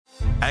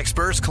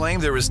Experts claim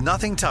there is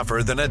nothing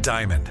tougher than a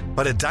diamond.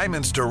 But at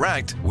Diamonds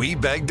Direct, we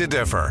beg to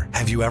differ.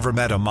 Have you ever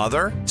met a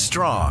mother?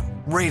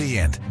 Strong,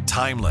 radiant,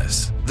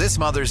 timeless. This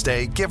Mother's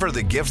Day, give her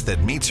the gift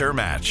that meets her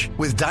match.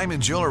 With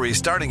diamond jewelry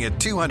starting at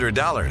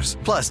 $200.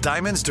 Plus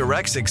Diamonds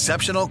Direct's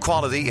exceptional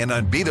quality and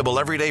unbeatable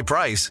everyday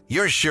price,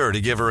 you're sure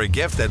to give her a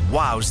gift that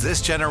wows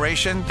this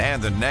generation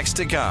and the next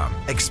to come.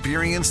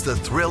 Experience the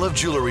thrill of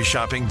jewelry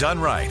shopping done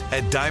right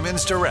at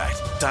Diamonds Direct.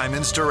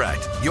 Diamonds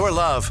Direct. Your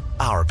love,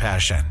 our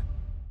passion.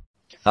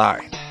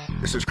 Hi,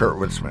 this is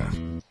Kurtwood Smith.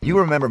 You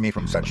remember me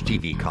from such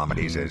TV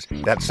comedies as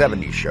That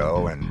 70s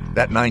Show and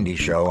That 90s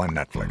Show on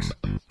Netflix.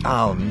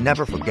 I'll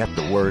never forget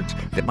the words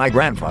that my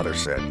grandfather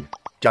said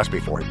just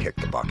before he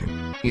kicked the bucket.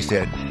 He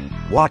said,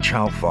 "Watch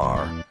how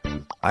far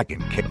I can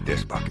kick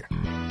this bucket."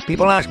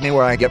 People ask me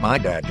where I get my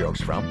dad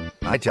jokes from.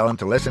 I tell them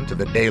to listen to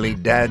the Daily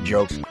Dad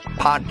Jokes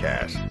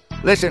podcast.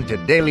 Listen to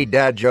Daily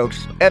Dad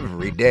Jokes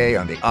every day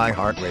on the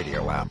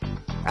iHeartRadio app,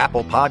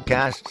 Apple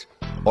Podcasts,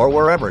 or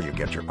wherever you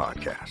get your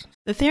podcasts.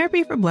 The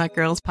Therapy for Black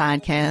Girls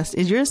podcast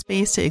is your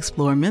space to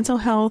explore mental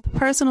health,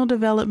 personal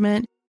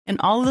development, and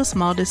all of the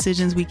small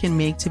decisions we can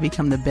make to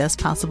become the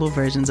best possible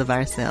versions of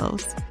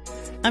ourselves.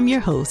 I'm your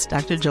host,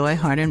 Dr. Joy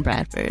Harden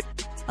Bradford,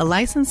 a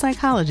licensed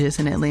psychologist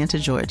in Atlanta,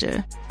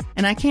 Georgia,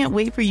 and I can't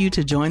wait for you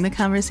to join the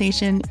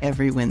conversation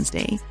every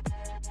Wednesday.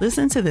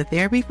 Listen to the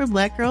Therapy for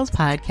Black Girls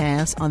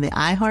podcast on the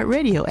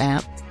iHeartRadio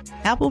app,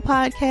 Apple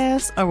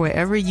Podcasts, or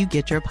wherever you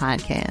get your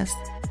podcasts.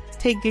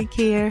 Take good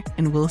care,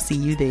 and we'll see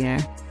you there.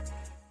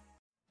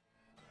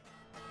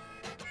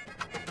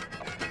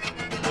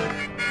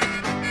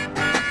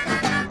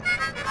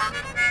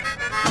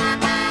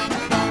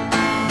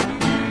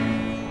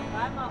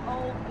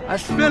 I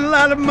spent a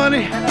lot of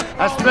money,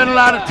 I spent a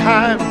lot of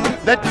time.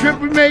 That trip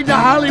we made to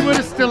Hollywood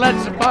is still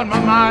etched upon my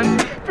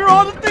mind. For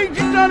all the things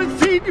you've done and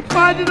seen, you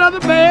find another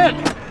man.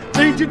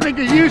 Things you think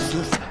are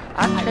useless,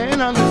 I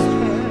can't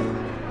understand.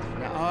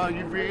 Now are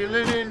you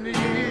reeling in the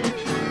years?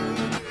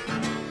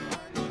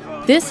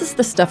 This is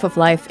The Stuff of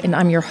Life, and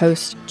I'm your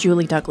host,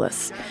 Julie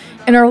Douglas.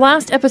 In our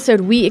last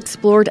episode, we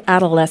explored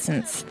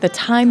adolescence, the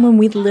time when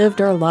we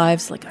lived our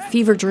lives like a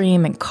fever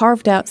dream and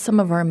carved out some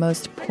of our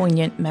most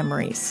poignant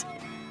memories.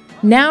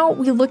 Now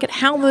we look at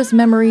how those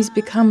memories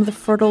become the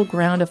fertile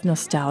ground of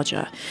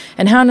nostalgia,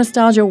 and how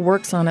nostalgia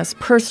works on us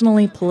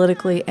personally,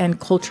 politically,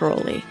 and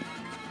culturally.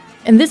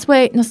 In this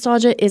way,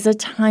 nostalgia is a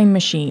time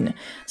machine,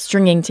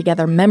 stringing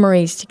together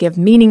memories to give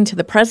meaning to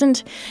the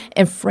present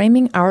and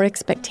framing our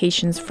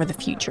expectations for the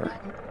future.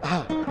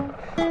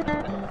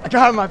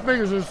 God, my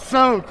fingers are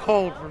so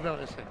cold for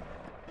noticing.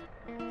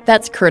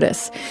 That's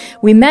Curtis.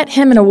 We met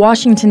him in a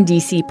Washington,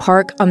 D.C.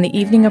 park on the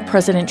evening of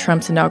President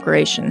Trump's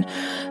inauguration,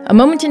 a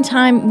moment in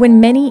time when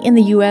many in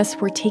the U.S.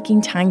 were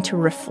taking time to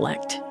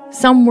reflect.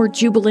 Some were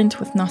jubilant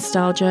with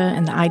nostalgia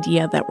and the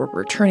idea that we're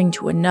returning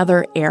to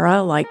another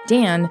era, like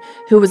Dan,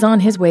 who was on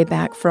his way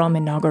back from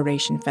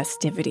inauguration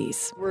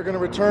festivities. We're going to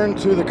return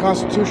to the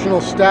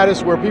constitutional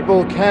status where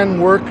people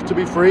can work to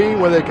be free,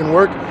 where they can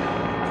work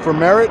for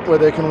merit, where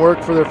they can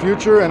work for their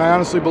future, and I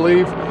honestly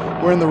believe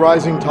we're in the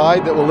rising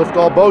tide that will lift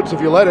all boats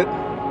if you let it.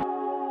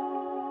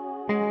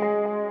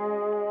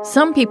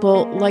 Some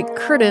people, like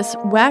Curtis,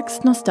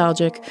 wax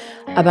nostalgic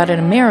about an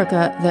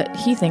America that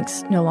he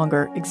thinks no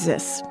longer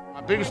exists.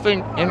 My biggest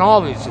thing in all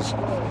this is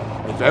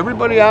if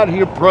everybody out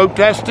here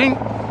protesting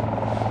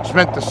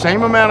spent the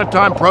same amount of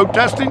time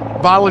protesting,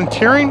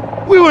 volunteering,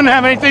 we wouldn't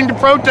have anything to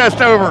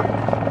protest over.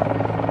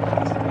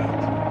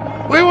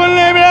 We wouldn't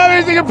even have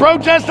anything to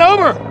protest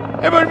over.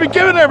 Everybody would be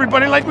giving to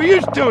everybody like we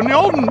used to in the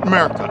old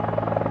America.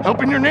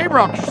 Helping your neighbor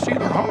out to see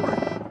they're hungry.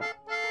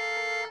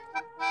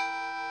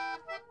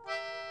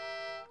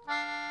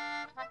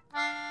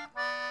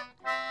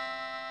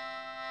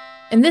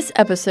 In this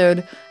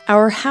episode,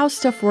 our How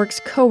Stuff Works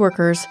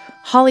co-workers,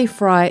 Holly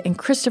Fry and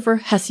Christopher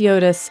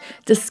Hasiotis,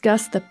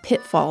 discuss the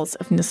pitfalls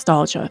of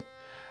nostalgia.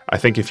 I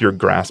think if you're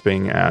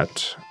grasping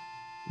at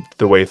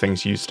the way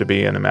things used to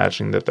be and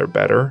imagining that they're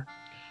better,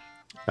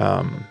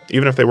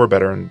 even if they were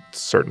better in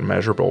certain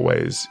measurable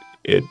ways,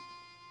 it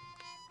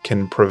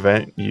can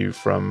prevent you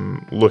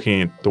from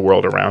looking at the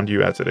world around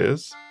you as it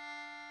is.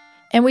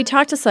 And we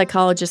talked to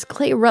psychologist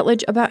Clay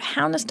Rutledge about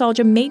how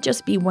nostalgia may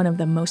just be one of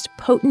the most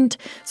potent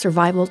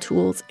survival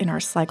tools in our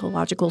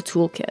psychological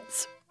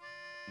toolkits.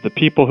 The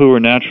people who are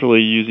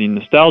naturally using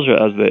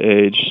nostalgia as they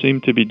age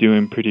seem to be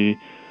doing pretty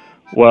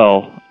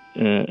well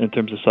in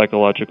terms of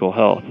psychological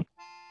health.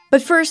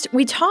 But first,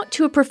 we talked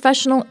to a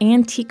professional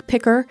antique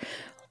picker,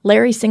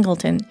 Larry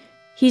Singleton.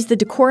 He's the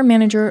decor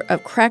manager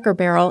of Cracker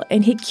Barrel,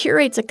 and he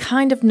curates a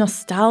kind of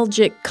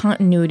nostalgic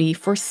continuity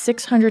for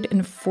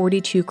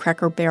 642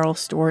 Cracker Barrel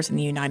stores in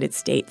the United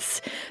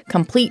States,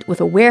 complete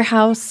with a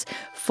warehouse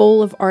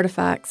full of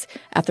artifacts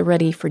at the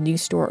ready for new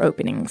store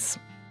openings.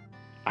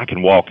 I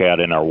can walk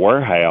out in our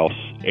warehouse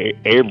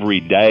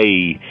every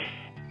day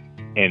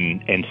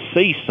and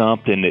see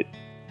something that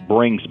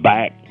brings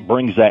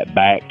that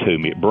back to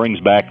me. It brings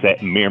back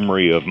that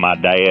memory of my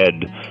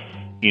dad,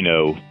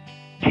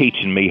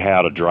 teaching me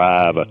how to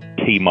drive a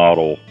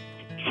T-model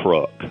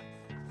truck.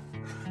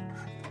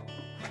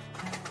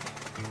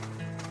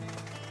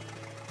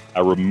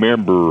 I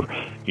remember,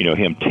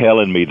 him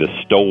telling me the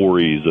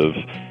stories of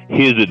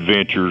his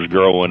adventures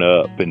growing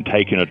up and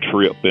taking a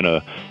trip in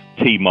a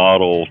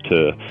T-model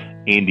to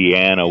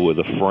Indiana with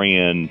a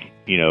friend,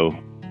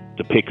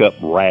 to pick up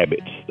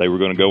rabbits. They were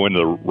going to go into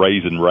the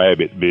raising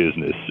rabbit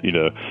business,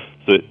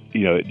 So,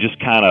 it just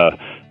kind of,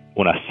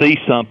 when I see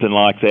something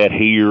like that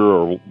here,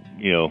 or,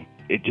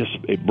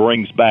 it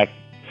brings back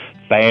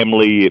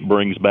family. It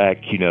brings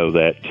back,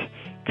 that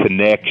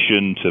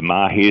connection to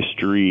my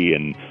history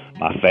and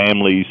my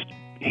family's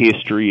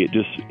history. It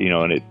just,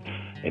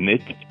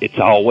 it's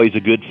always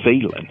a good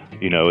feeling.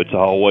 It's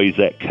always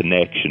that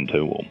connection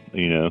to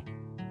them,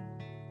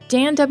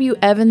 Dan W.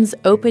 Evans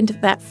opened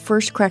that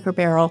first Cracker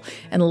Barrel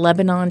in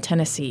Lebanon,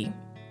 Tennessee.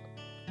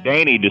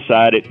 Danny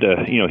decided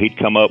to, he'd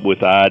come up with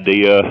the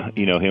idea,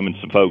 him and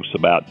some folks,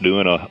 about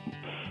doing a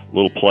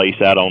little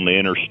place out on the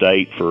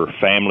interstate for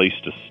families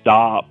to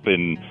stop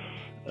and,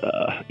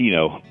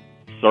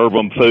 serve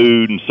them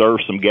food and serve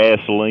some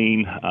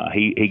gasoline.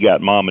 He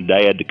got Mom and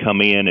Dad to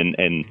come in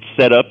and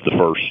set up the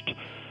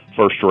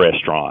first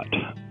restaurant,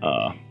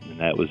 and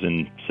that was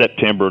in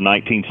September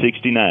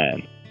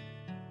 1969.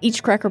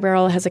 Each Cracker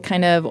Barrel has a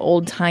kind of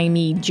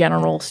old-timey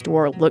general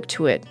store look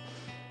to it,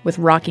 with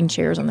rocking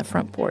chairs on the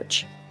front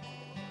porch.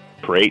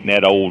 Creating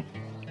that old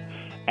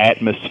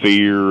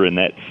atmosphere and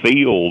that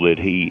feel that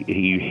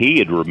he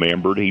had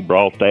remembered, he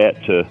brought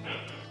that to,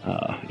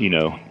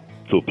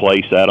 to a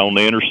place out on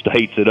the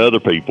interstates that other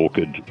people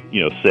could,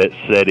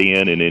 set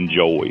in and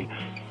enjoy.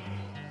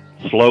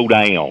 Slow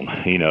down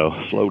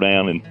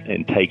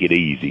and take it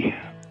easy.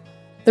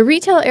 The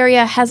retail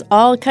area has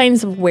all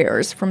kinds of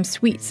wares, from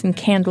sweets and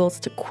candles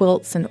to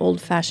quilts and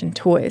old-fashioned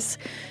toys.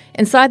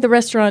 Inside the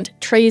restaurant,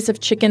 trays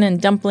of chicken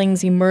and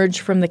dumplings emerge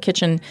from the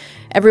kitchen.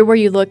 Everywhere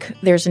you look,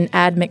 there's an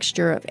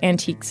admixture of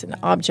antiques and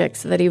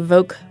objects that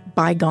evoke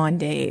bygone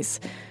days.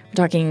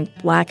 We're talking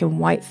black and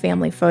white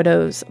family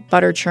photos,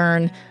 butter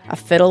churn, a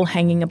fiddle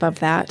hanging above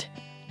that.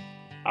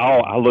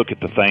 I look at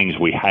the things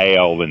we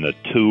have and the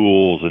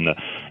tools and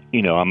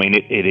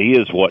it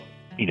is what,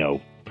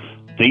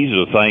 these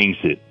are the things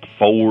that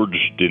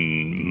forged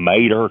and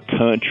made our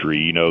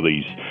country,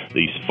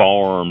 these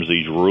farms,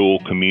 these rural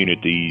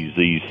communities,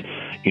 these,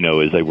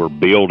 as they were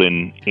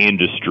building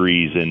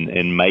industries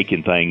and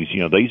making things,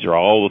 these are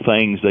all the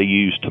things they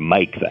used to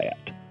make that.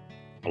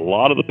 A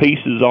lot of the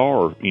pieces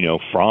are,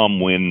 from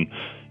when,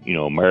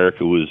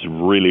 America was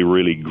really,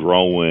 really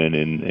growing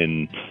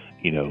and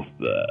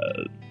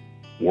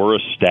we're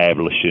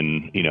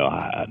establishing,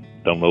 I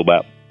don't know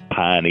about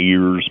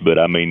pioneers, but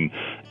I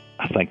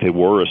think they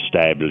were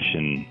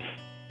establishing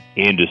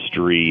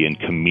industry and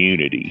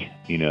community,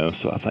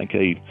 so I think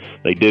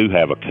they do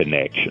have a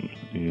connection,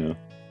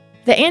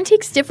 The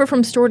antiques differ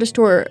from store to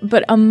store,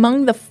 but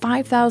among the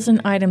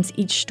 5,000 items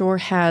each store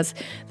has,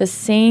 the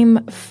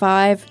same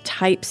 5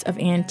 types of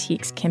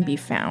antiques can be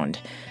found.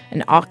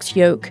 An ox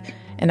yoke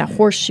and a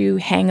horseshoe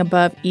hang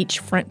above each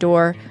front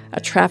door,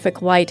 a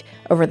traffic light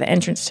over the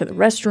entrance to the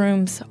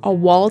restrooms, a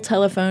wall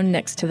telephone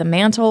next to the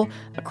mantel,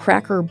 a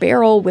Cracker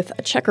Barrel with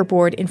a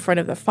checkerboard in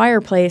front of the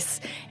fireplace,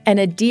 and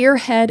a deer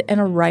head and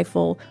a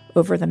rifle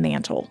over the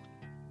mantel.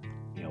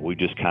 We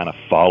just kind of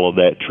follow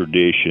that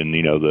tradition,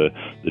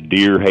 the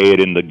deer head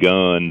and the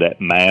gun,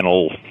 that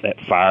mantle, that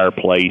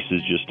fireplace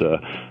is just a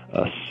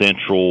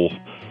central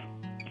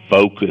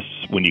focus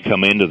when you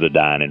come into the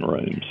dining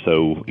room.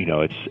 So,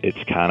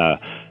 it's kind of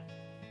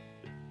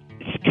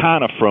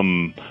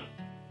from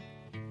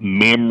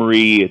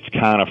memory. It's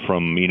kind of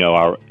from,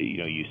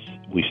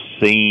 we've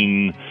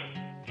seen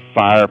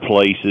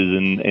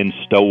fireplaces and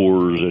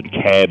stores and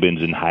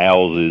cabins and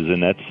houses,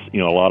 and that's, a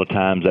lot of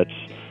times that's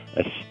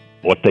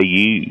what they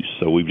use.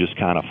 So we've just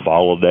kind of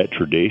followed that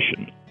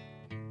tradition.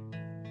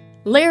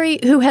 Larry,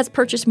 who has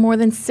purchased more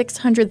than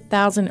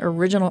 600,000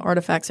 original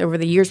artifacts over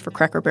the years for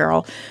Cracker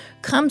Barrel,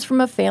 comes from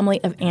a family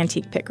of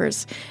antique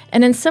pickers.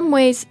 And in some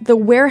ways, the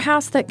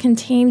warehouse that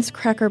contains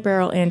Cracker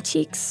Barrel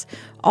antiques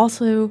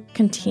also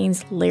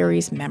contains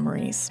Larry's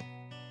memories.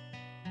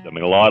 A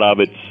lot of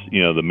it's,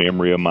 the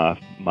memory of my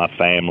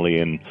family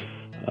and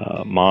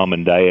Mom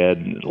and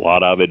Dad. A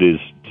lot of it is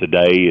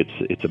today.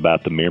 It's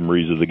about the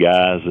memories of the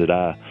guys that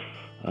I,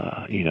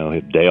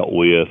 have dealt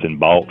with and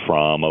bought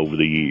from over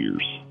the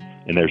years.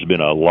 And there's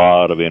been a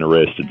lot of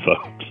interested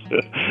folks,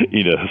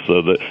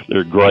 so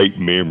they're great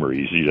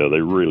memories.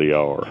 They really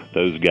are.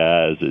 Those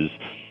guys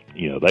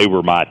they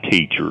were my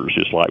teachers,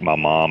 just like my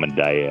mom and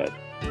dad.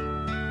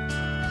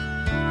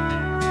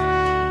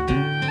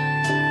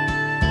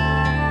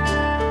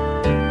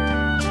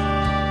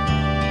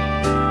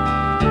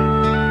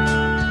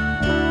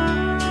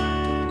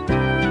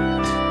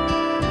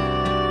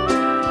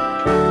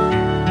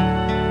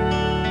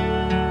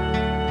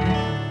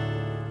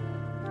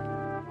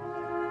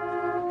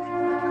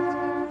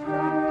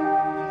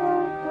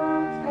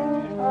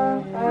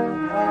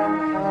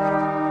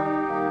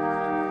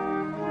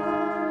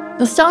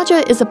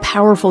 Nostalgia is a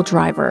powerful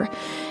driver,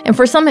 and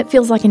for some it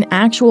feels like an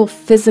actual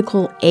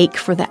physical ache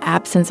for the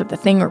absence of the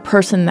thing or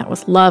person that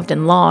was loved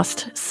and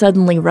lost,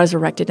 suddenly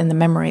resurrected in the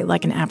memory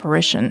like an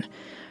apparition.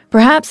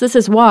 Perhaps this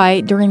is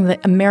why, during the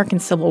American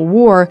Civil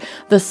War,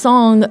 the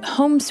song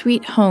Home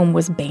Sweet Home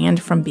was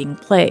banned from being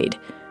played.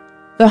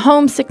 The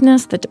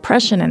homesickness, the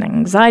depression, and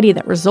anxiety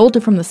that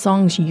resulted from the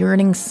song's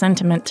yearning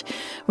sentiment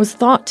was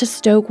thought to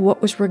stoke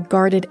what was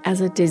regarded as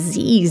a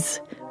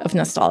disease of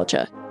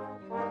nostalgia.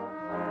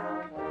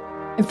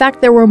 In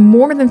fact, there were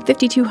more than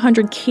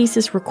 5,200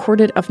 cases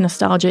recorded of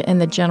nostalgia in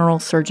the general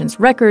surgeon's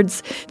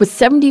records, with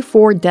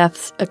 74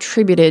 deaths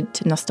attributed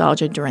to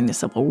nostalgia during the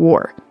Civil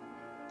War.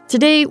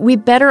 Today, we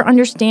better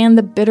understand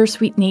the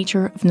bittersweet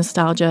nature of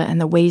nostalgia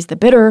and the ways the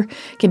bitter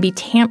can be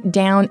tamped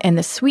down and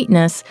the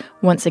sweetness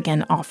once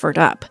again offered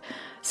up,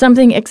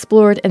 something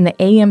explored in the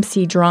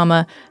AMC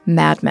drama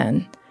Mad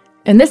Men.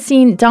 In this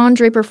scene, Don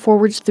Draper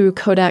forwards through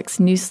Kodak's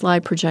new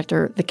slide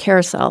projector, the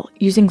Carousel,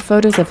 using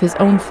photos of his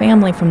own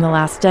family from the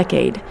last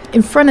decade.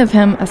 In front of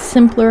him, a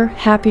simpler,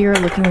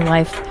 happier-looking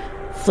life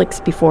flicks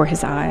before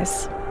his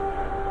eyes.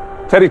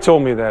 Teddy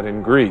told me that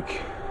in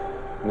Greek,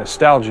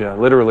 nostalgia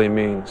literally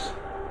means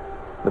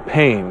the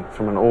pain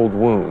from an old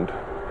wound.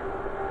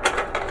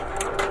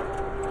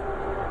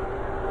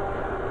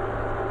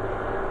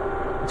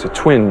 It's a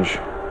twinge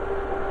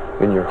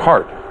in your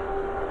heart,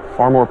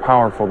 far more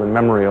powerful than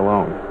memory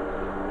alone.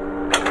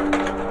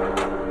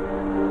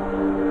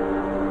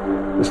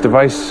 This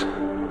device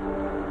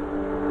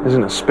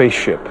isn't a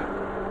spaceship.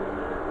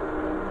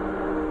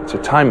 It's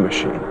a time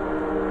machine.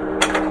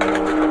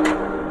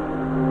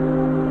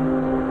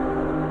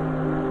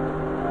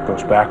 It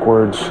goes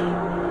backwards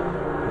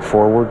and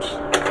forwards.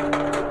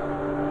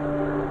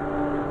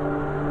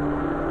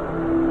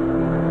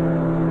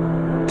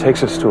 It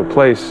takes us to a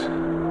place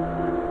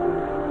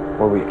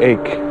where we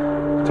ache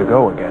to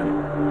go again.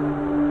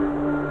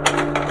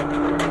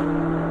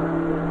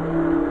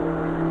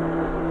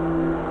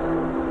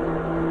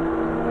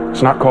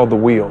 It's not called the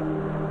wheel.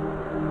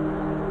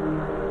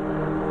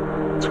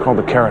 It's called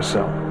the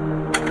carousel.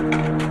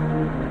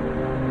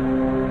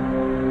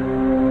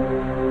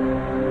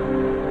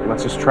 It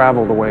lets us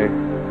travel the way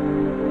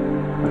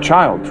a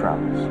child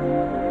travels.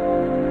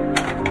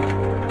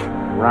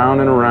 Round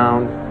and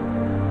around,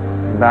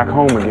 and back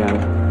home again.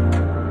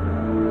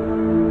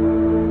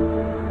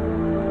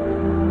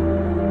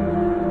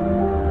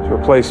 To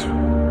a place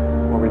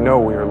where we know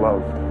we are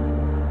loved.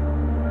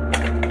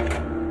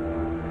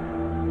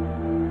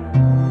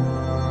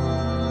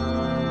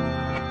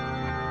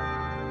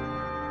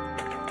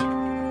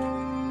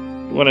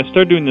 When I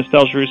started doing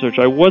nostalgia research,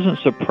 I wasn't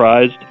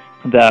surprised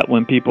that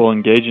when people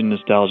engage in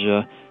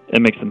nostalgia,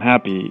 it makes them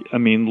happy. I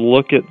mean,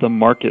 look at the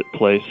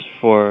marketplace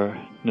for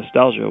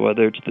nostalgia,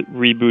 whether it's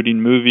rebooting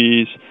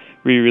movies,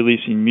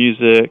 re-releasing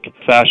music,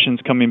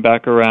 fashion's coming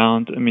back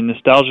around. I mean,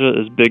 nostalgia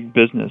is big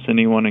business.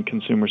 Anyone in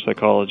consumer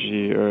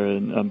psychology or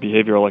in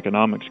behavioral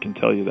economics can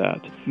tell you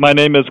that. My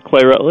name is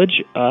Clay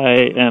Rutledge.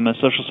 I am a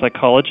social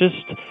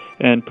psychologist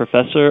and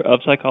professor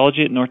of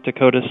psychology at North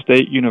Dakota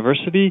State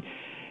University.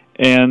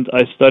 And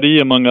I study,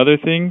 among other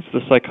things, the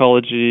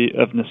psychology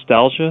of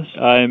nostalgia.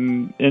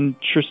 I'm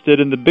interested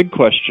in the big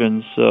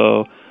questions.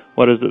 So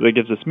what is it that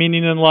gives us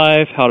meaning in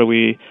life? How do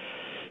we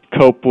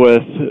cope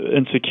with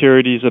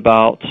insecurities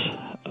about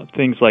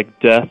things like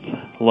death,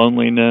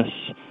 loneliness,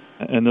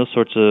 and those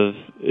sorts of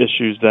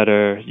issues that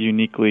are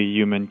uniquely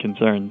human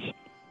concerns?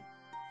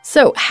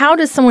 So how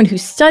does someone who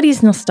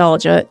studies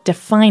nostalgia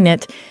define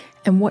it,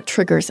 and what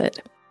triggers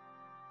it?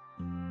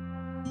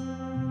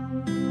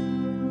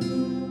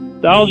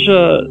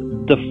 Nostalgia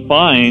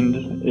defined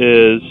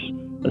is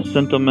a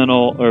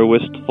sentimental or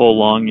wistful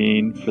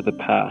longing for the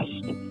past.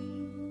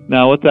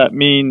 Now, what that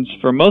means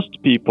for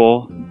most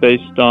people,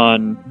 based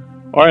on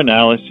our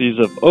analyses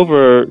of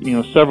over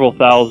several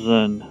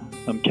thousand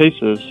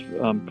cases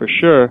for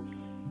sure,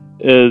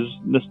 is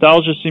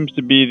nostalgia seems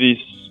to be these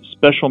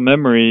special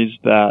memories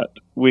that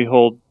we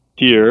hold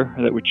dear,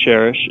 that we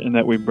cherish, and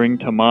that we bring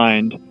to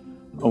mind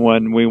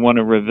when we want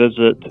to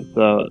revisit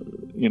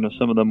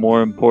some of the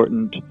more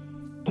important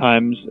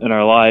times in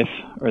our life,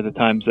 or the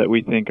times that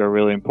we think are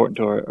really important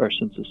to our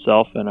sense of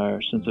self and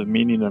our sense of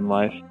meaning in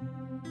life.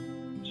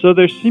 So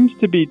there seems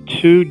to be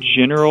two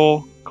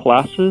general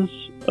classes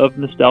of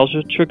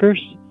nostalgia triggers.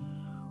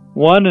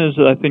 One is,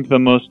 I think, the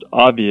most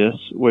obvious,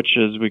 which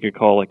is we could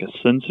call like a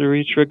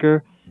sensory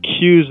trigger,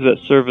 cues that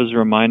serve as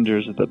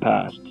reminders of the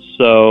past.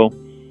 So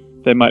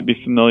they might be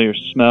familiar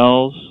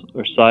smells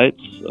or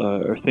sights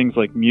or things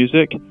like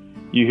music.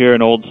 You hear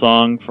an old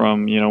song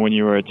from, when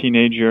you were a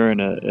teenager, and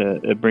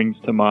it brings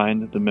to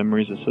mind the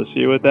memories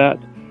associated with that.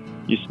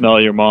 You smell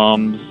your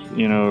mom's,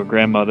 or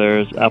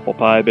grandmother's apple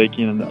pie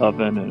baking in the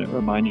oven, and it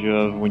reminds you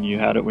of when you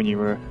had it when you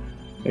were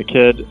a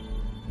kid.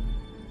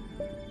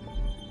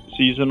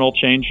 Seasonal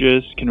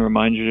changes can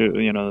remind you,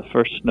 the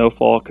first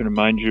snowfall can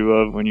remind you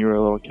of when you were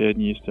a little kid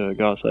and you used to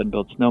go outside and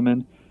build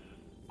snowmen.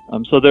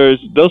 So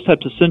there's those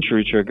types of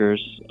sensory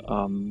triggers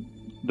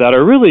that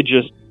are really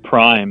just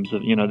primes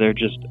of,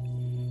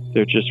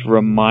 they're just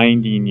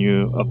reminding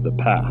you of the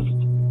past.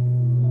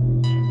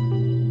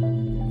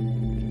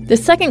 The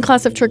second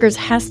class of triggers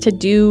has to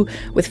do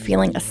with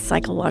feeling a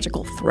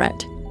psychological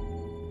threat.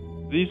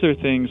 These are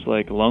things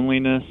like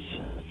loneliness,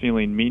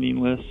 feeling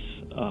meaningless,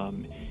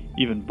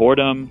 even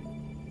boredom.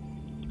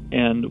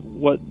 And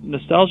what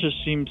nostalgia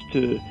seems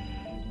to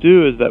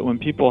do is that when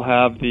people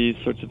have these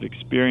sorts of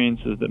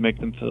experiences that make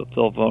them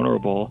feel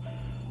vulnerable,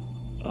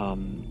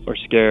 or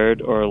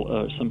scared,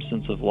 or some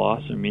sense of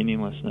loss or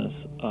meaninglessness,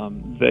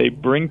 they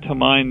bring to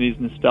mind these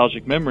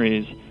nostalgic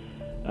memories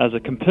as a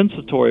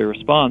compensatory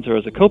response or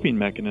as a coping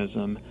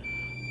mechanism,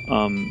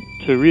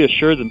 to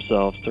reassure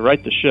themselves, to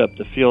right the ship,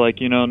 to feel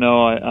like,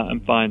 I'm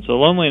fine. So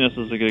loneliness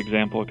is a good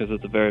example because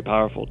it's a very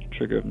powerful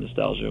trigger of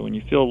nostalgia. When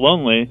you feel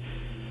lonely,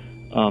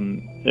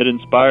 it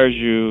inspires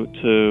you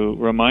to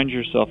remind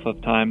yourself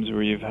of times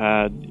where you've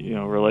had,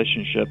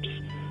 relationships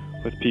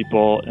with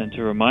people, and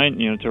to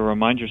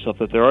remind yourself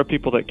that there are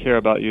people that care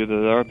about you, that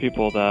there are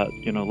people that,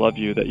 love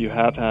you, that you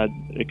have had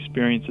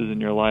experiences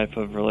in your life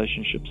of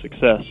relationship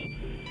success.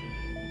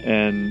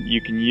 And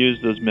you can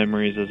use those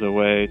memories as a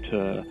way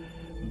to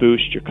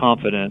boost your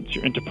confidence,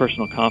 your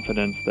interpersonal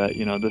confidence, that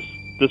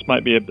this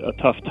might be a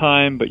tough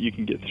time, but you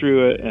can get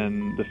through it,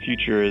 and the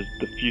future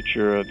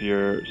of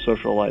your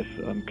social life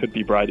could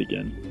be bright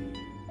again.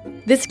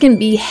 This can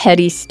be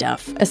heady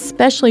stuff,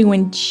 especially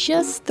when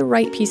just the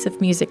right piece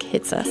of music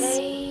hits us.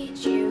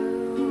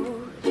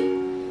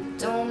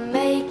 Don't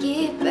make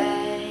it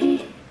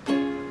bad.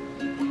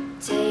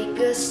 Take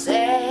a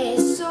sad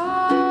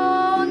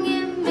song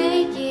and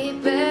make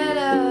it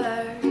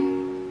better.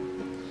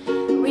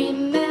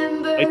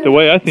 Remember. The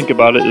way I think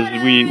about it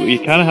is we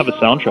kind of have a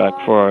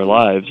soundtrack for our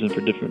lives and for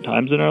different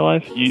times in our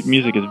life.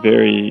 Music is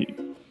very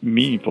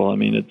meaningful. I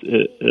mean,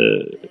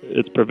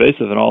 it's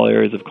pervasive in all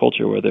areas of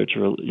culture, whether it's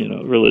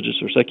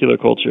religious or secular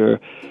culture,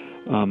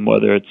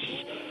 whether it's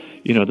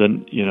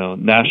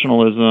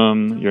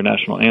nationalism, your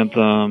national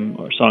anthem,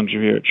 or songs you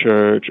hear at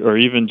church, or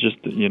even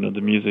just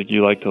the music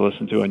you like to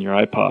listen to on your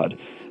iPod.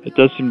 It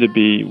does seem to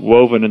be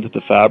woven into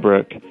the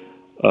fabric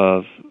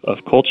of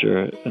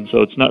culture, and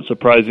so it's not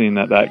surprising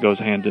that goes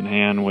hand in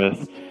hand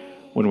with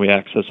when we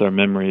access our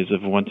memories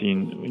of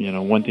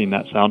wanting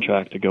that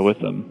soundtrack to go with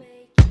them.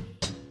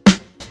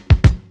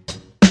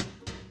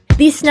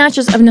 These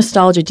snatches of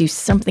nostalgia do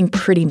something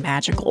pretty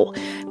magical,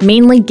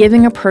 mainly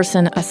giving a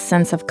person a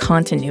sense of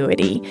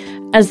continuity,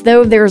 as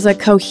though there's a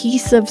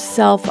cohesive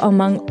self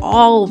among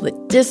all the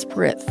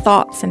disparate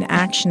thoughts and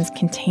actions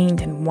contained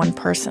in one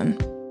person.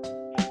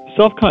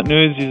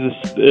 Self-continuity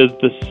is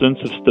this sense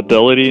of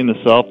stability in the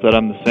self, that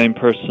I'm the same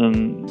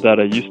person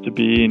that I used to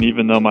be, and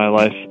even though my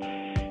life,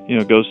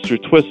 goes through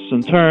twists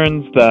and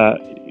turns, that,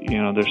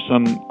 there's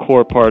some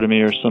core part of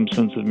me or some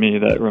sense of me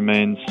that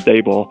remains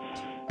stable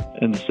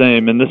and the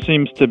same. And this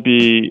seems to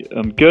be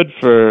good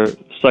for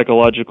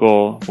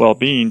psychological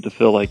well-being, to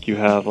feel like you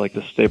have like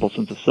this stable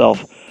sense of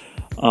self.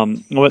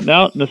 What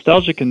now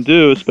nostalgia can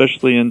do,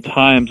 especially in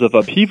times of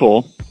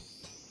upheaval,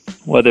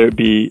 whether it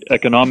be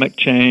economic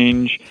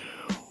change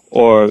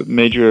or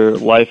major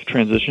life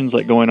transitions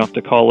like going off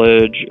to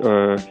college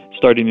or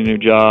starting a new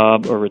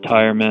job or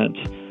retirement,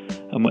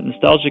 what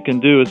nostalgia can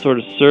do is sort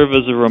of serve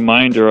as a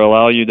reminder,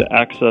 allow you to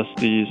access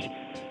these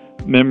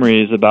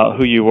memories about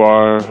who you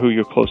are, who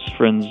your close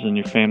friends and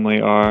your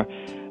family are,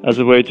 as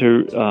a way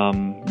to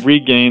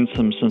regain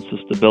some sense of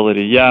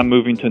stability. Yeah, I'm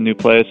moving to a new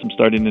place, I'm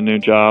starting a new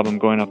job, I'm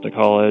going off to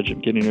college,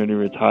 I'm getting ready to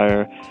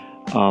retire,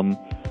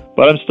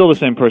 but I'm still the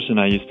same person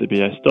I used to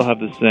be. I still have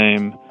the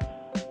same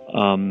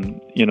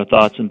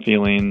thoughts and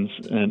feelings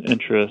and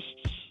interests.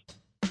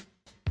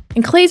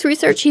 In Clay's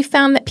research, he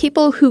found that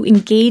people who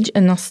engage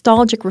in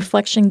nostalgic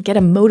reflection get a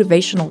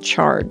motivational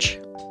charge.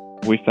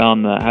 We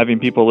found that having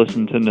people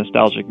listen to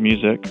nostalgic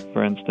music,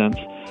 for instance,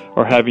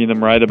 or having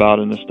them write about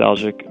a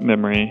nostalgic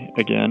memory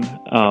again,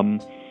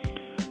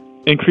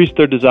 increased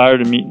their desire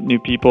to meet new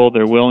people,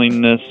 their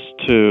willingness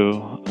to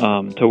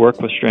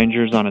work with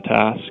strangers on a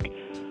task,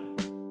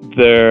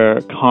 their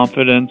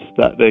confidence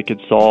that they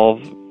could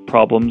solve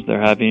problems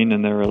they're having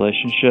in their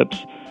relationships,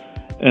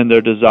 and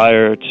their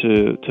desire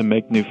to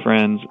make new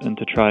friends and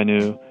to try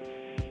new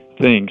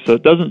things. So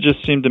it doesn't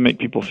just seem to make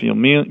people feel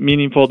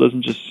meaningful. It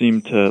doesn't just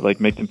seem to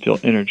make them feel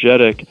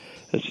energetic.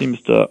 It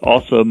seems to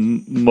also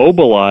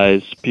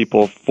mobilize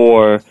people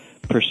for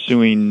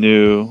pursuing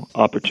new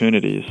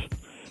opportunities,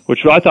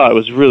 which I thought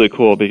was really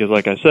cool because,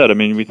 like I said,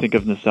 we think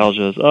of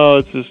nostalgia as,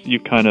 it's just you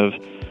kind of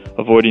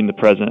avoiding the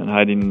present and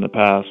hiding in the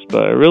past,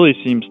 but it really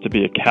seems to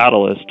be a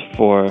catalyst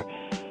for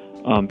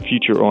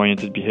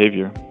future-oriented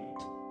behavior.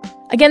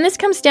 Again, this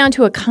comes down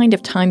to a kind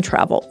of time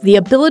travel, the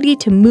ability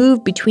to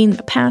move between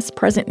the past,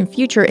 present, and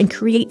future and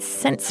create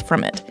sense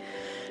from it.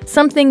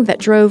 Something that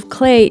drove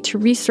Clay to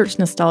research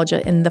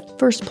nostalgia in the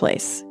first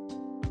place.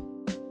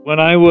 When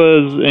I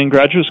was in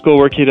graduate school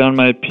working on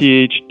my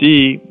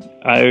PhD,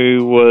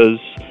 I was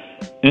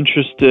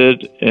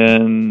interested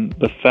in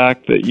the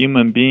fact that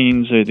human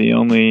beings are the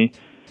only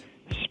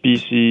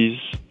species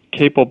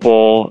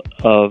capable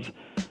of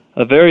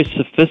a very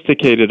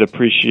sophisticated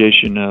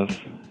appreciation of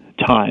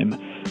time.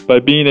 By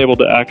being able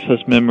to access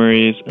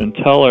memories and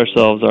tell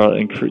ourselves,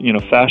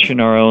 fashion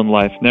our own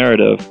life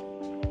narrative,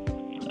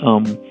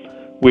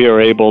 we are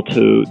able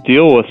to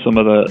deal with some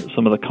of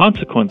the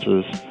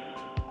consequences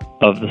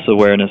of this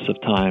awareness of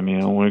time. You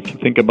know, we can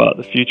think about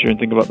the future and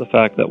think about the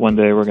fact that one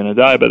day we're going to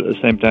die, but at the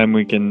same time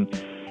we can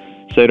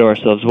say to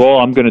ourselves, well,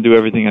 I'm going to do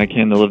everything I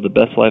can to live the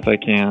best life I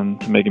can,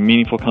 to make a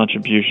meaningful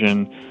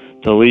contribution,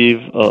 to leave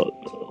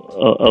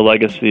a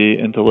legacy,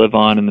 and to live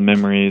on in the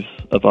memories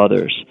of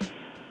others.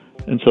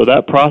 And so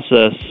that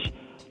process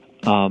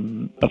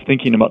of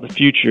thinking about the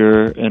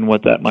future and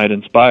what that might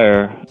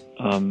inspire,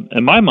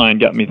 in my mind,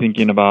 got me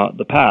thinking about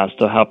the past,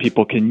 of how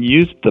people can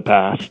use the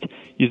past,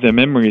 use their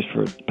memories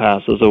for the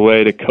past as a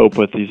way to cope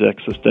with these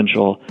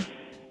existential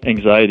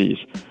anxieties.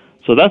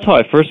 So that's how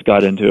I first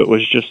got into it,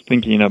 was just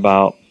thinking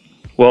about,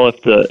 well,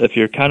 if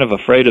you're kind of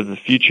afraid of the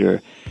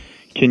future,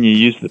 can you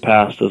use the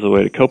past as a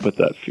way to cope with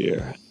that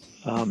fear?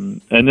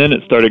 And then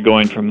it started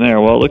going from there.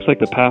 Well, it looks like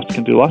the past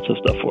can do lots of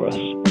stuff for us.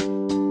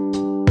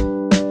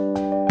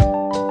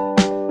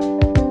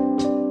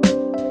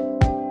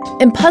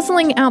 In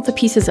puzzling out the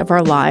pieces of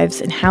our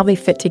lives and how they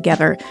fit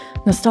together,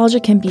 nostalgia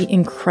can be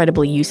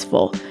incredibly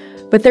useful.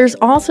 But there's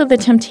also the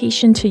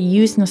temptation to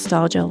use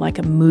nostalgia like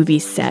a movie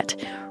set,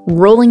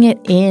 rolling it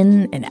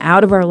in and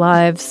out of our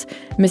lives,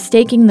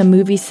 mistaking the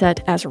movie set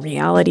as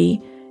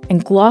reality,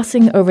 and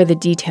glossing over the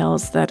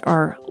details that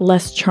are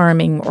less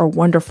charming or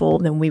wonderful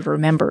than we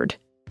remembered.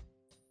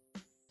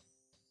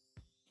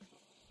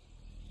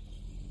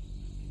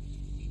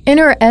 In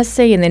her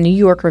essay in the New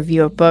York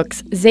Review of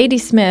Books, Zadie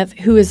Smith,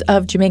 who is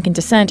of Jamaican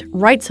descent,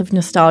 writes of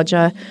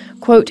nostalgia,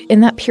 quote,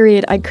 "In that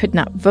period, I could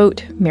not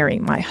vote, marry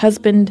my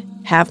husband,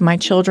 have my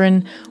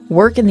children,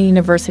 work in the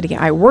university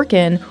I work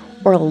in,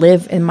 or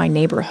live in my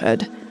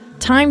neighborhood.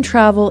 Time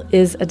travel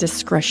is a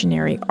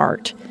discretionary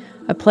art,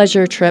 a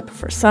pleasure trip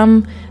for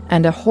some,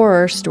 and a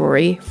horror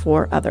story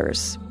for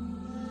others."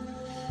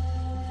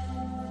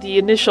 The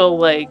initial,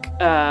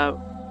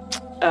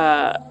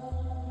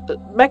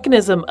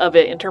 mechanism of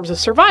it in terms of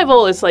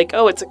survival is like,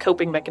 oh, it's a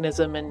coping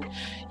mechanism and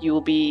you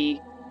will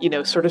be,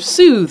 sort of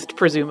soothed,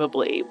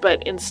 presumably.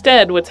 But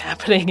instead, what's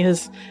happening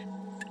is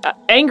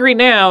angry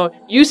now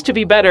used to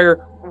be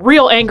better.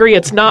 Real angry,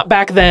 it's not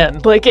back then.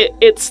 Like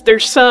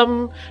there's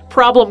some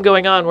problem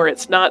going on where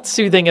it's not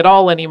soothing at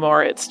all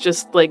anymore. It's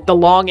just like the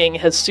longing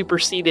has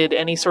superseded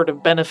any sort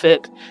of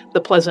benefit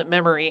the pleasant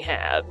memory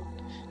had.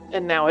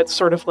 And now it's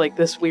sort of like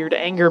this weird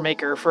anger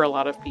maker for a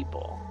lot of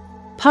people.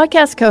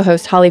 Podcast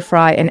co-host Holly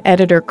Fry and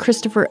editor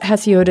Christopher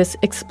Hasiotis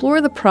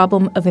explore the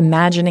problem of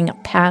imagining a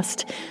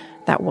past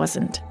that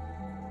wasn't.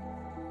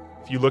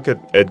 If you look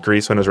at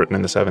Grease when it was written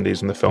in the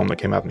 70s and the film that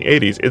came out in the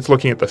 80s, it's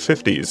looking at the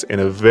 50s in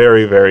a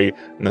very, very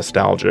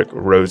nostalgic,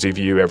 rosy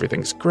view.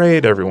 Everything's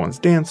great, everyone's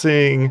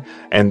dancing,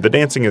 and the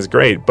dancing is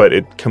great, but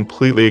it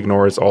completely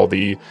ignores all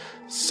the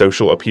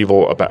social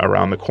upheaval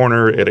around the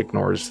corner. It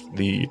ignores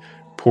the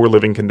poor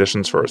living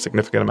conditions for a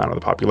significant amount of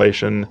the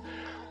population.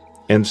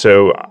 And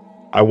so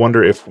I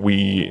wonder if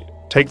we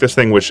take this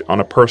thing, which on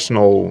a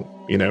personal,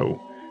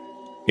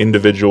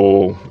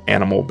 individual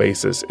animal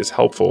basis is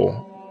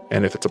helpful,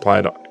 and if it's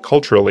applied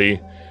culturally,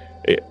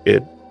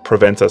 it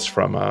prevents us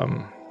from,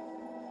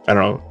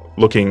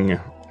 looking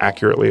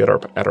accurately at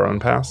our own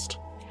past.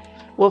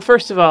 Well,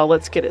 first of all,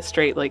 let's get it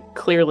straight. Like,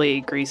 clearly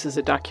Grease is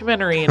a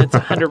documentary and it's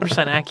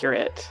 100%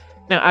 accurate.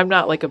 Now, I'm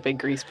not like a big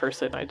Grease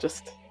person. I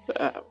just,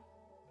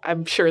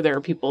 I'm sure there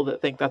are people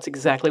that think that's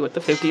exactly what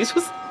the 50s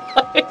was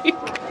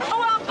like.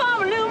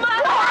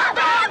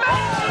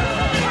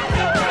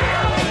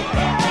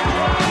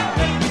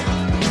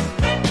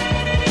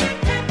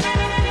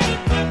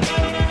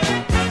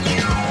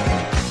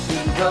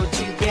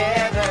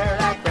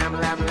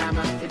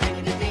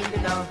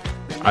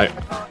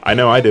 I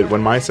know I did.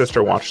 When my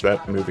sister watched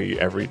that movie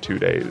every 2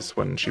 days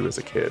when she was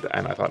a kid,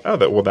 and I thought,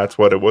 that's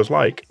what it was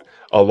like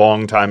a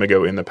long time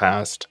ago in the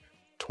past,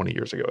 20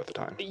 years ago at the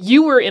time.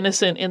 You were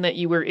innocent in that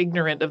you were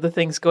ignorant of the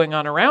things going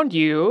on around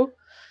you,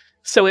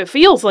 so it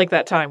feels like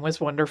that time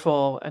was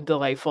wonderful and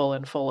delightful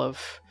and full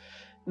of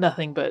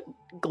nothing but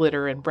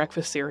glitter and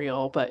breakfast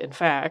cereal, but in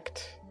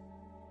fact,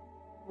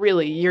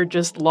 really, you're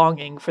just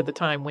longing for the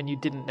time when you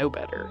didn't know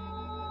better.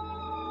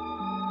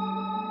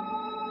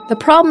 The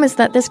problem is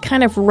that this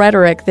kind of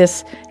rhetoric,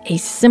 a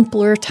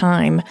simpler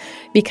time,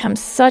 becomes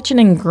such an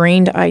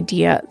ingrained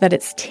idea that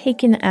it's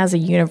taken as a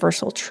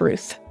universal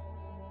truth.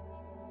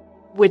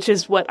 Which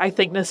is what I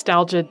think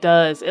nostalgia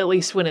does, at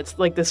least when it's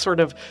like this sort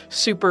of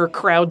super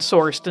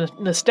crowdsourced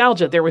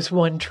nostalgia. There was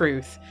one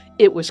truth.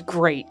 It was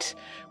great.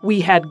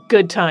 We had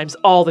good times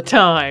all the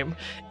time.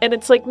 And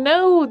it's like,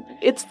 no,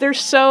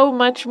 there's so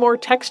much more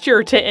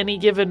texture to any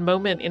given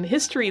moment in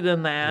history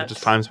than that.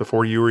 Just times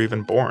before you were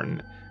even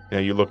born.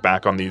 You look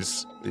back on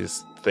these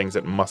things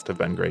that must have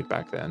been great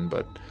back then,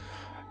 but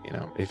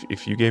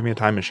if you gave me a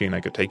time machine, I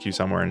could take you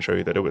somewhere and show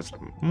you that it was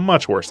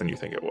much worse than you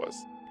think it was.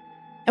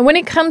 And when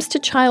it comes to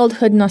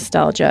childhood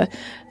nostalgia,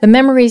 the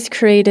memories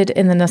created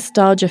in the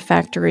nostalgia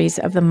factories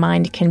of the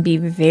mind can be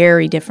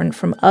very different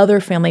from other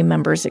family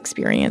members'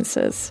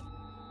 experiences.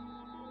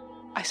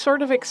 I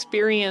sort of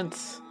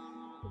experience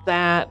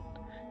that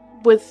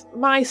with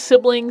my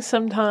siblings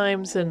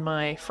sometimes and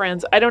my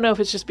friends. I don't know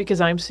if it's just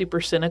because I'm super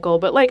cynical,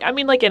 but like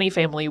any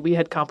family, we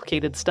had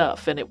complicated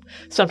stuff and it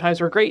sometimes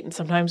were great and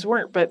sometimes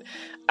weren't. But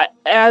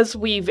as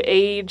we've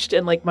aged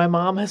and like my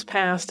mom has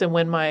passed, and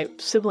when my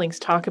siblings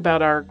talk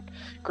about our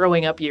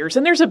growing up years,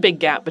 and there's a big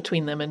gap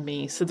between them and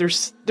me, so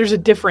there's a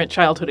different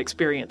childhood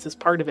experience as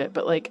part of it,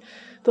 but like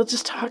they'll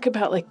just talk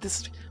about like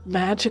this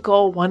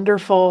magical,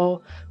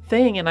 wonderful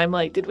thing, and I'm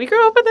like, did we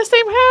grow up in the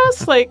same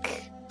house?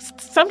 Like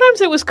sometimes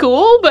it was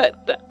cool,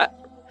 but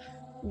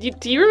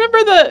do you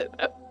remember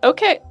the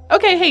okay,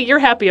 hey, you're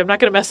happy, I'm not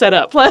gonna mess that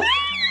up.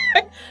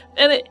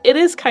 And it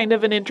is kind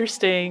of an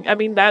interesting, I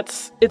mean,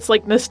 it's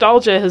like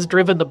nostalgia has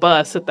driven the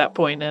bus at that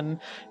point, and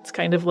it's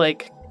kind of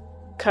like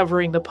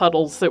covering the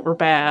puddles that were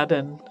bad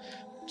and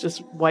just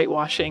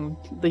whitewashing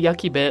the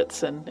yucky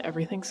bits, and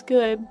everything's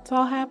good. It's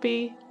all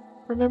happy.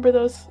 Remember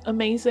those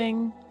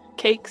amazing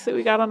cakes that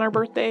we got on our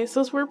birthdays?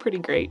 Those were pretty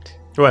great.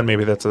 Well, and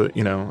maybe that's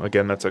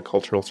that's a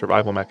cultural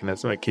survival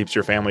mechanism. It keeps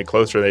your family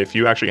closer. If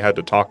you actually had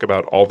to talk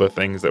about all the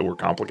things that were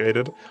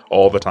complicated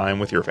all the time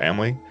with your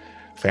family,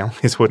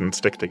 families wouldn't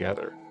stick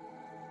together.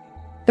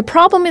 The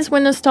problem is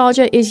when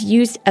nostalgia is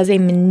used as a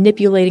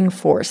manipulating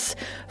force,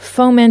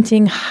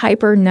 fomenting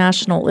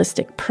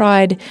hyper-nationalistic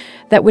pride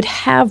that would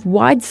have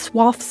wide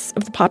swaths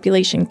of the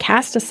population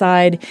cast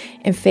aside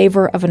in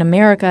favor of an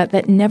America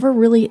that never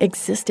really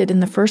existed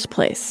in the first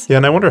place. Yeah,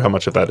 and I wonder how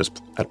much of that is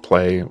at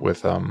play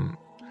with a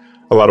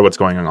lot of what's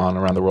going on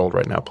around the world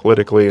right now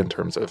politically in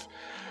terms of,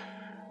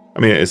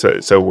 I mean,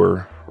 so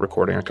we're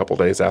recording a couple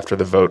days after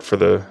the vote for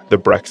the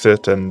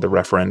Brexit and the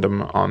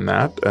referendum on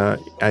that.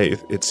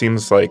 It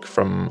seems like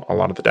from a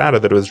lot of the data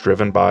that it was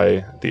driven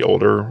by the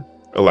older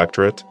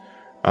electorate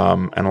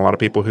and a lot of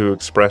people who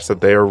express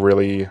that they are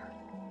really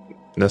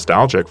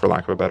nostalgic, for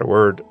lack of a better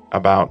word,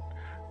 about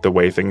the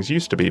way things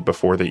used to be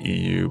before the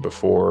EU,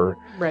 before,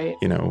 right.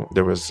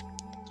 There was,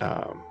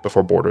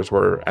 before borders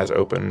were as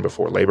open,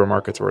 before labor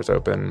markets were as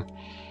open.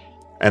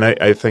 And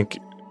I think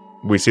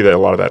we see that a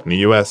lot of that in the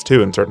U.S.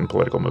 too, in certain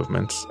political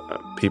movements.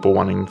 People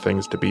wanting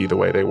things to be the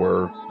way they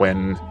were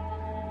when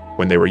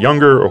they were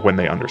younger, or when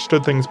they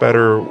understood things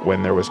better,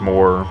 when there was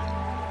more,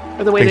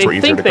 or the way they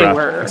think they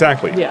were.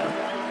 Exactly. Yeah.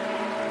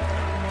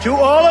 To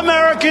all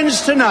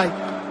Americans tonight,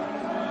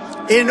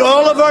 in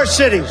all of our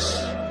cities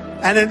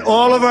and in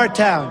all of our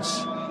towns,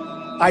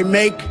 I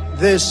make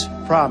this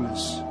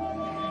promise.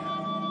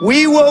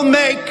 We will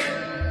make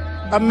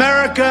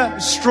America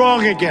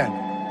strong again.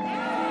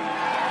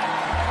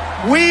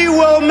 We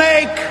will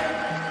make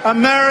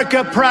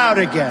America proud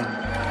again.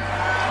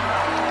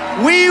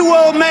 We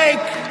will make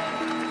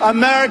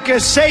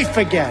America safe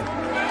again.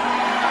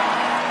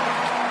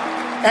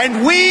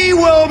 And we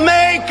will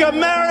make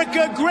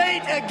America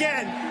great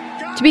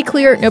again. To be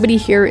clear, nobody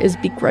here is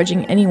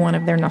begrudging anyone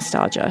of their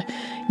nostalgia.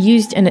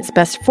 Used in its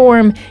best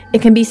form,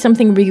 it can be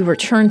something we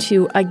return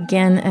to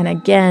again and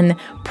again,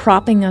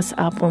 propping us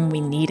up when we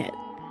need it.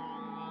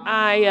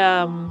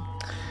 I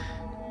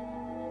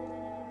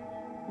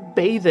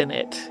bathe in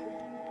it.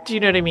 Do you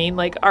know what I mean?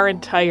 Like, our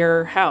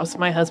entire house,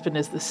 my husband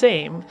is the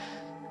same,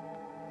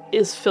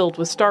 is filled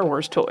with Star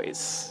Wars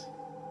toys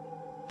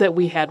that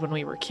we had when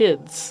we were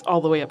kids, all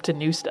the way up to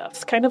new stuff.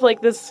 It's kind of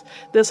like this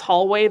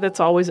hallway that's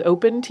always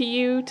open to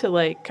you to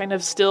like kind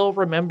of still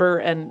remember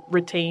and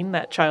retain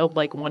that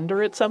childlike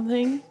wonder at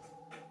something.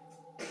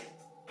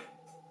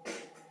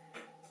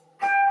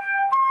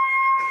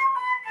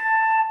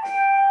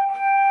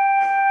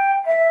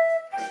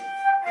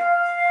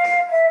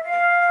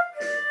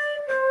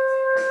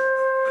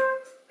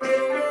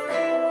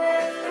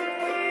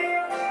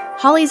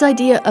 Holly's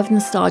idea of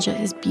nostalgia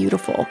is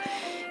beautiful,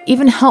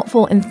 even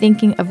helpful in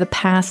thinking of the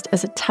past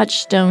as a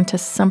touchstone to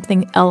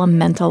something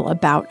elemental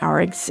about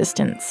our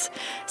existence,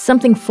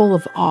 something full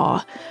of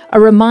awe, a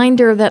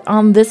reminder that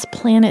on this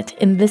planet,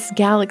 in this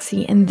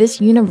galaxy, in this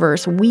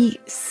universe, we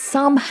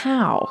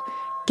somehow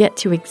get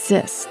to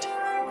exist.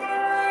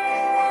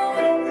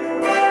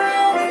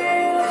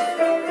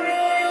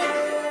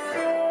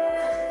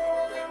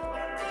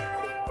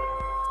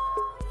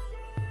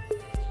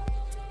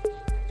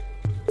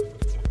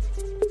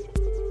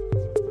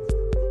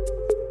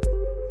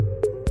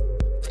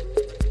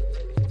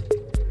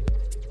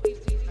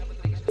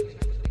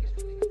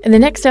 In the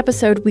next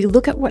episode, we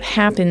look at what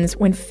happens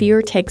when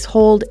fear takes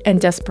hold and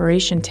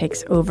desperation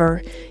takes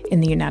over in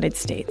the United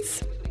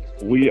States.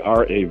 We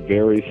are a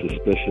very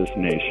suspicious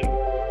nation.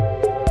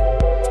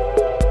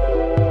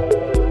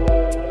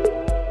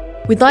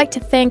 We'd like to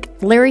thank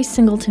Larry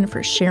Singleton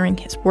for sharing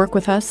his work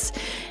with us,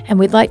 and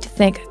we'd like to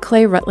thank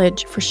Clay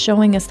Rutledge for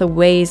showing us the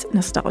ways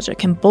nostalgia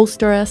can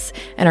bolster us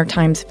in our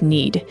times of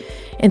need.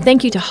 And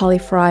thank you to Holly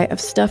Fry of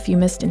Stuff You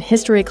Missed in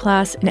History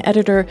Class and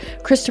editor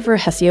Christopher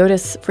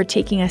Hesiotis for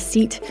taking a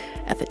seat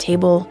at the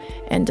table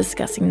and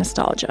discussing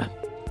nostalgia.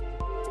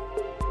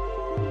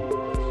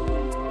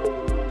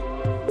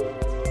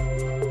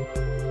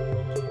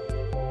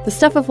 The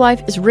Stuff of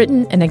Life is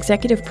written and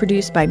executive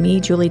produced by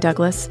me, Julie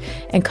Douglas,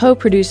 and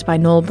co-produced by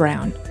Noel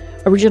Brown.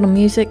 Original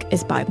music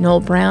is by Noel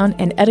Brown,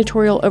 and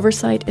editorial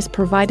oversight is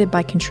provided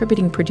by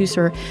contributing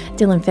producer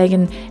Dylan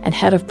Fagan and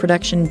head of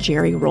production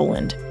Jerry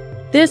Rowland.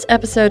 This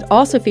episode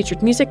also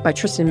featured music by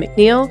Tristan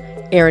McNeil,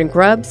 Aaron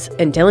Grubbs,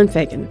 and Dylan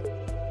Fagan.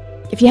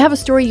 If you have a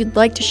story you'd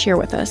like to share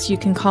with us, you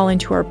can call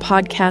into our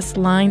podcast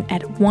line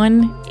at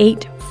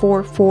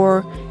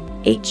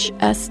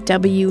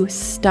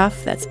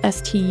 1-844-HSW-STUFF. That's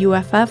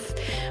STUFF.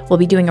 We'll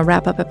be doing a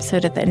wrap-up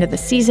episode at the end of the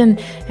season,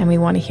 and we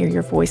want to hear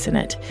your voice in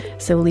it.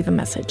 So leave a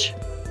message.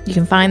 You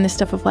can find The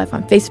Stuff of Life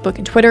on Facebook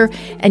and Twitter,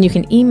 and you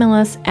can email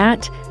us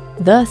at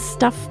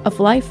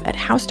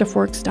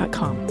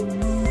thestuffoflife@howstuffworks.com.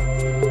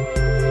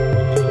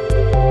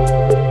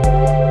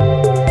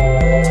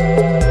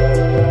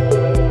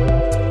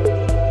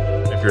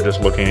 If you're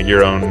just looking at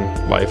your own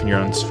life and your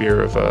own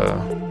sphere of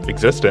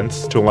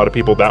existence, to a lot of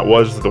people that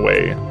was the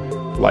way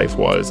life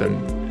was, and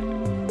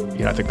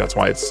I think that's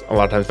why it's a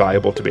lot of times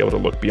valuable to be able to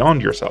look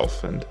beyond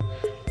yourself and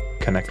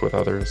connect with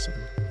others.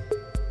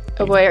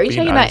 Oh boy, are you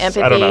talking about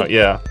empathy? I don't know.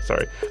 Yeah,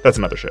 sorry. That's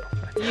another show.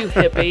 You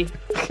hippie.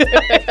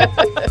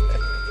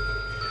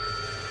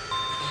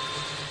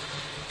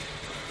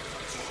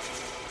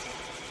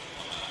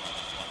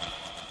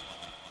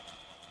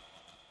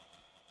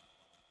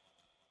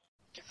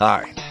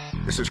 Hi,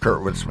 this is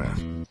Kurtwood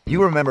Smith.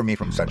 You remember me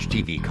from such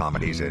TV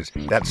comedies as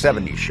That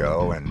 70s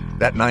Show and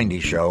That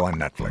 90s Show on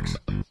Netflix.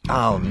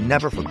 I'll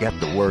never forget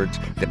the words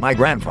that my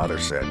grandfather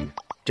said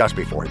just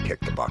before he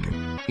kicked the bucket.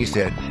 He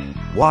said,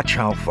 "Watch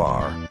how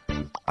far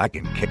I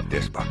can kick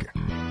this bucket."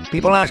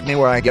 People ask me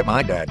where I get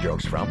my dad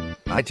jokes from.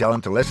 I tell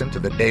them to listen to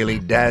the Daily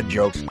Dad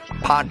Jokes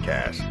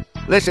podcast.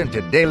 Listen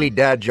to Daily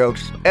Dad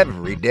Jokes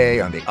every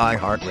day on the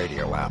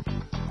iHeartRadio app,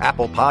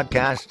 Apple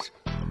Podcasts,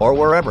 or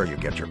wherever you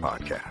get your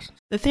podcasts.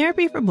 The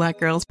Therapy for Black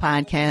Girls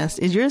podcast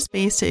is your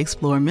space to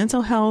explore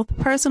mental health,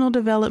 personal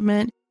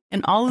development,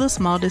 and all of the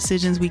small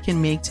decisions we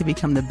can make to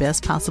become the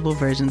best possible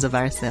versions of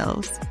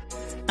ourselves.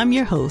 I'm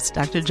your host,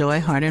 Dr. Joy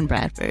Harden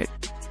Bradford,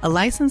 a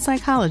licensed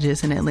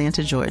psychologist in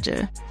Atlanta,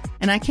 Georgia,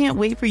 and I can't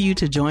wait for you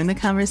to join the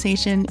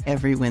conversation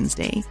every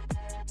Wednesday.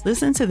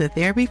 Listen to the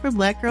Therapy for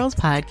Black Girls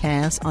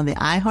podcast on the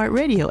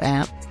iHeartRadio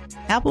app,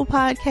 Apple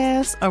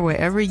Podcasts, or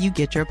wherever you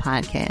get your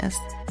podcasts.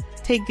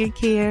 Take good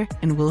care,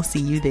 and we'll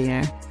see you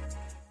there.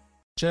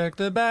 Check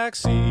the back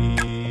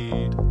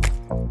seat.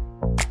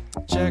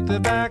 Check the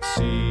back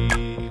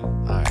seat.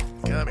 All right,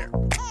 come here.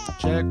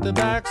 Check the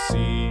back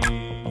seat.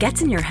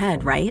 Gets in your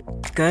head, right?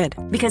 Good.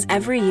 Because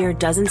every year,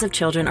 dozens of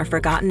children are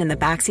forgotten in the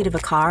backseat of a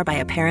car by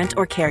a parent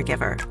or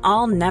caregiver.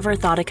 All never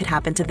thought it could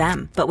happen to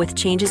them. But with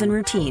changes in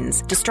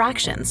routines,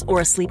 distractions, or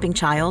a sleeping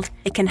child,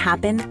 it can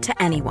happen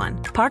to anyone.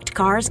 Parked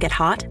cars get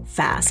hot,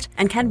 fast,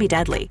 and can be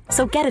deadly.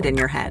 So get it in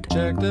your head.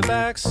 Check the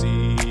back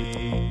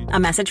seat. A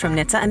message from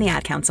NHTSA and the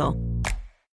Ad Council.